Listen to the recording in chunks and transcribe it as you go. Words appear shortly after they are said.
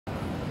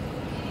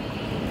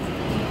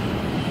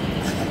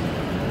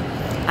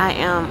I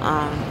am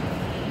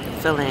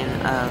feeling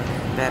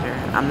better.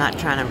 I'm not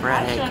trying to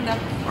brag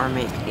or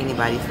make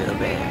anybody feel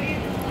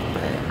bad,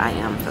 but I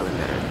am feeling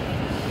better.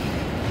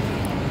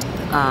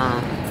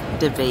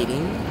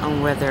 Debating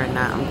on whether or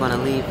not I'm going to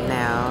leave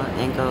now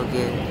and go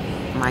get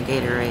my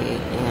Gatorade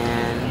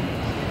and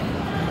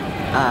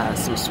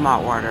some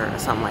smart water or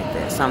something like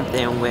that.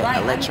 Something with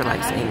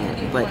electrolytes in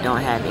it, but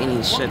don't have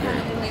any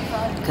sugar.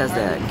 Because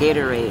the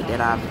Gatorade that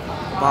I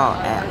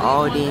bought at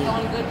Aldi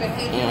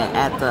and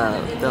at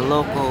the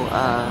local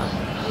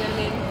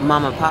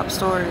mom and pop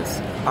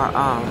stores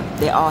are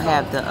they all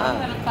have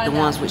the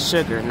ones with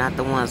sugar, not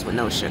the ones with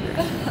no sugar.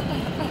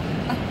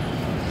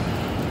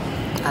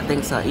 I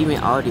think so. Even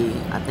Aldi,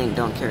 I think,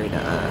 don't carry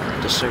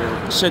the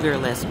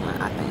sugarless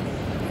one. I think.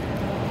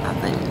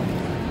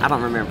 I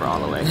don't remember all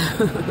the way.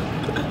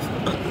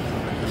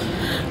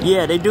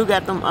 Yeah, they do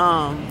got them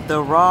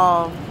the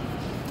raw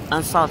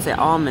unsalted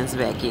almonds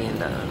back in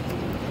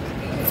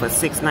for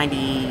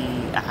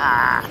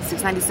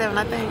 $6.97,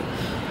 I think.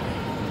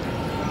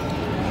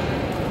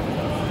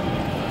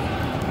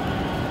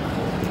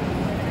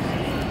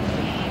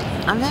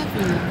 I'm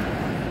happy.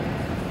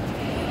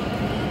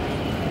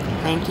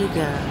 Thank you,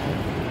 God.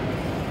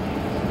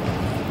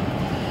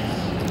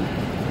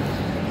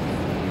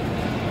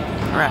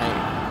 Right.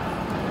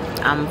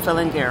 I'm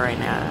feeling good right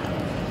now.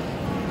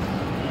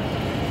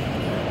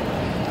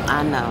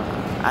 I know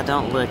I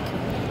don't look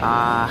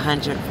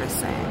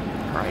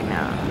 100% right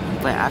now,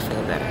 but I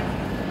feel better.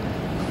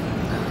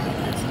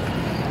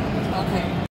 Okay.